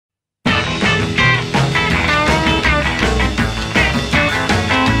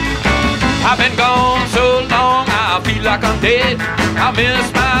dead. I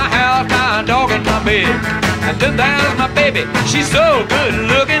miss my house, my dog, and my bed. And then there's my baby, she's so good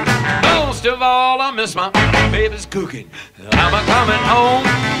looking. Most of all, I miss my baby's cooking. I'm a coming home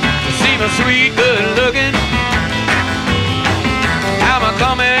to see my sweet good looking. I'm a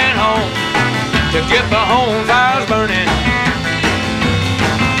coming home to get the home fires burning.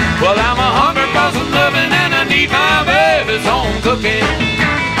 Well, I'm a hungry for some loving and I need my baby's home cooking.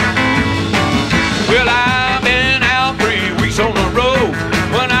 Well, I've been out 3 weeks on the road.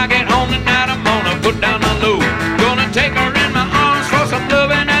 When I get home tonight, I'm gonna put down my load. Gonna take her in my arms for some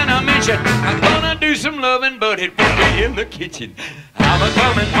loving and a mention. I'm gonna do some loving, but it won't be in the kitchen. I'm a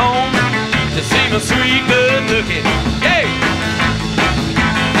coming home to see my sweet good looking. Hey!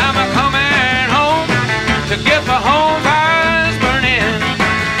 I'm a coming home to get the home fires burning.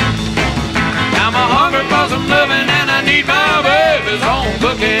 I'm a hungry for some loving and I need my baby's home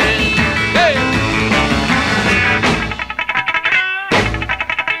cooking. Hey!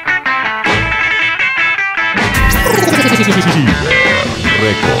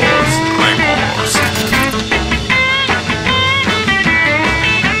 Records.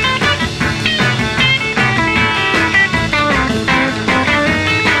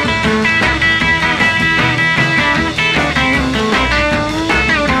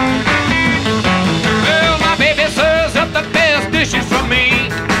 Well, my baby serves up the best dishes for me.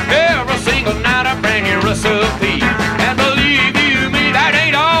 Every single night a brand new recipe. And believe you me, that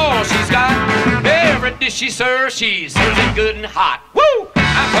ain't all she's got. Every dish she serves it good and hot. Woo!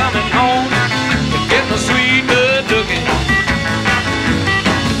 I'm coming home to get my sweet good looking.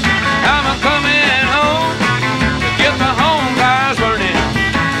 I'm a coming home to get the home fires burning.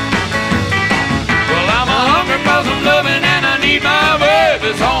 Well, I'm a hungry for some loving and I need my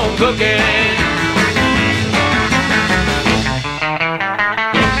baby's home cooking.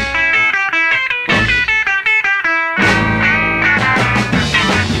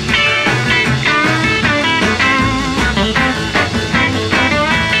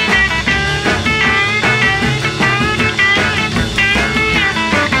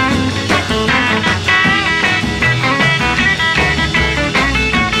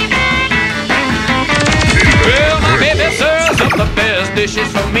 The best dishes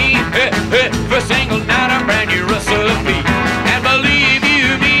for me. Every single night a brand new recipe. And believe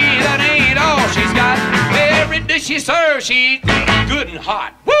you me, that ain't all she's got. Every dish she serves, she's good and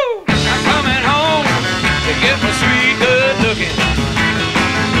hot. Woo! I'm coming home to get my sweet good looking.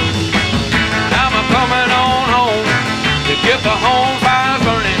 I'm a coming on home to get the home fires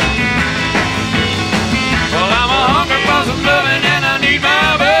burning. Well, I'm a hungry for some loving and I need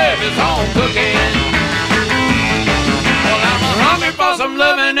my baby's home cooking. For some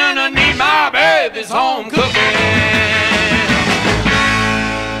loving and I need my baby's home cooking.